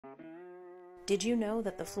Did you know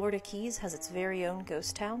that the Florida Keys has its very own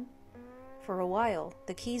ghost town? For a while,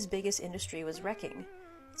 the Keys' biggest industry was wrecking,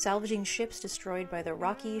 salvaging ships destroyed by the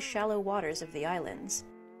rocky, shallow waters of the islands.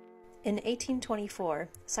 In 1824,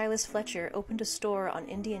 Silas Fletcher opened a store on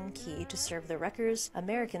Indian Key to serve the wreckers,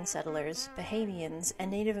 American settlers, Bahamians, and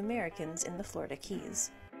Native Americans in the Florida Keys.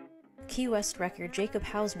 Key West wrecker Jacob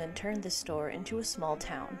Hausman turned this store into a small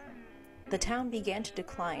town. The town began to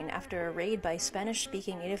decline after a raid by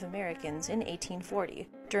Spanish-speaking Native Americans in 1840,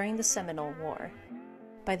 during the Seminole War.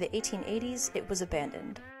 By the 1880s, it was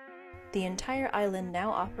abandoned. The entire island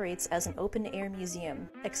now operates as an open-air museum,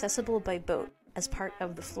 accessible by boat, as part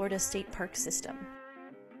of the Florida State Park system.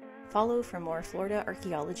 Follow for more Florida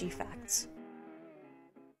archaeology facts.